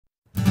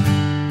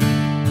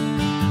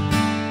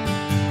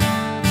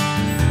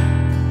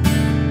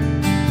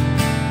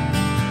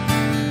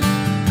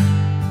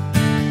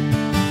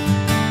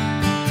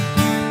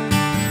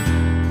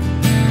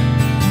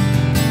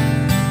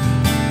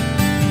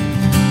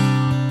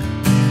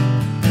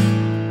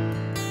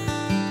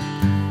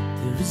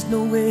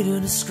no way to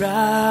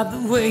describe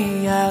the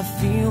way I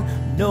feel.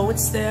 No,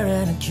 it's there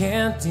and I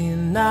can't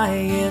deny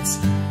it.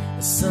 I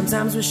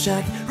sometimes wish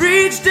I could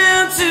reach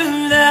down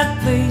to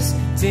that place,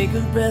 take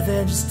a breath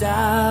and just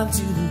dive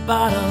to the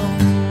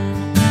bottom.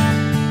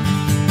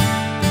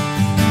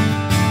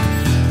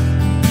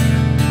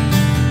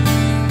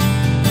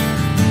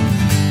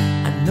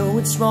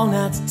 It's wrong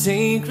not to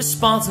take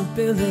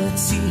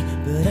responsibility,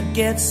 but I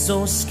get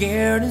so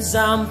scared as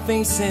I'm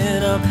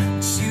facing up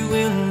that you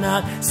will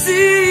not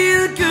see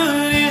the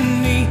good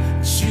in me,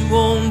 that you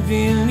won't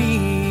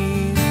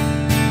believe.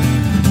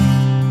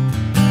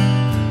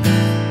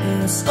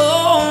 And it's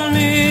all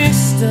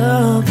mixed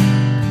up,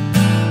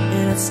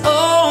 and it's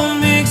all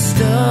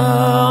mixed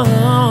up.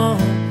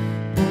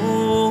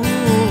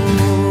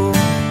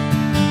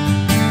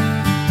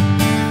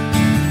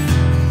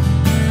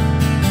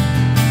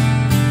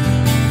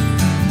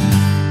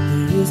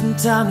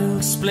 Time to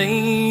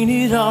explain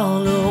it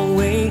all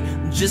away.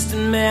 I'm just a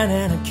man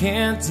and I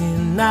can't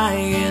deny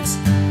it.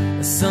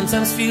 I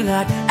sometimes feel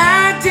like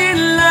acting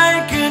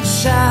like a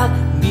child.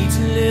 I need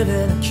to live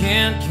and I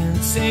can't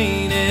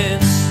contain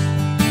it.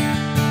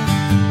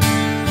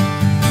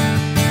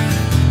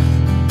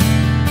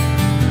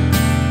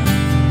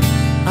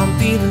 I'm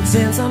feeling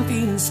tense, I'm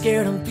feeling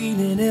scared, I'm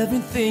feeling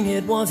everything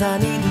at once. I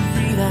need to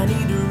breathe, I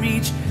need to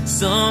reach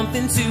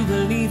something to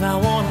believe. I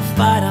wanna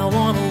fight, I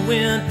wanna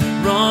win,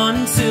 run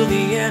until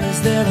the end.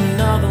 Is there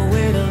another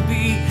way to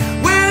be?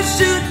 Where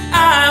should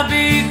I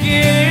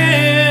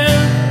begin?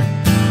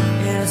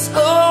 And it's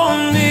all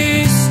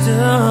mixed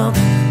up,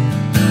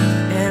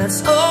 and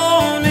it's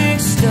all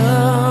mixed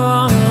up.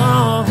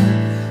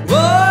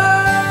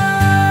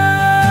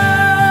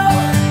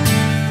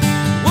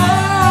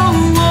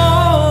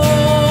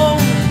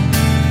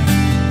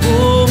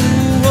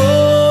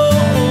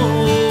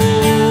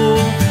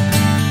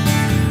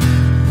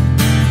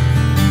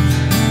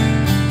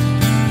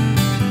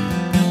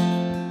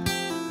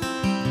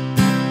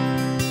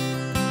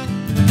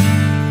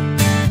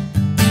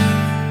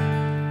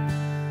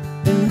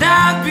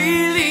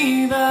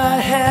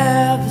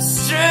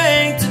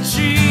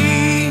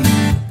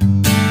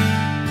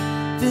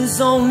 There's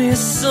only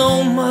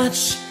so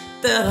much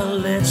that I'll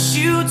let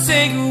you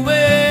take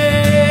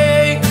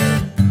away.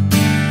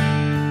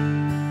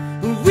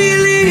 We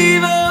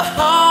leave a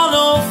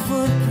hollow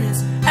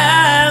footprints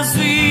as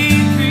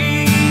we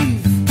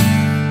breathe.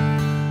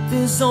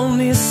 There's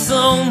only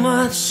so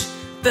much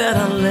that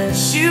I'll let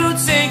you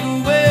take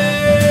away.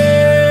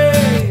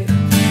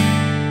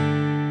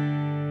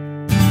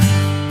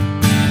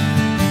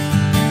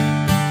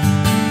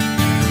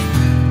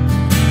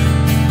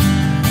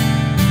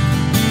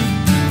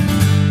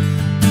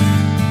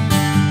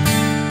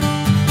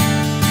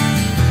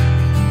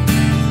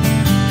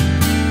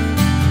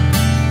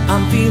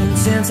 I'm feeling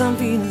tense, I'm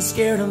feeling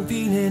scared, I'm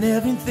feeling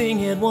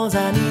everything at once.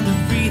 I need to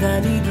breathe, I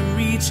need to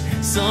reach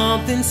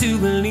something to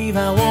believe.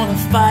 I wanna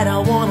fight, I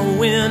wanna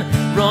win,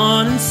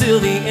 run until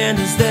the end.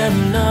 Is there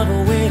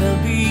another way to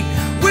be?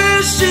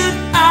 Where should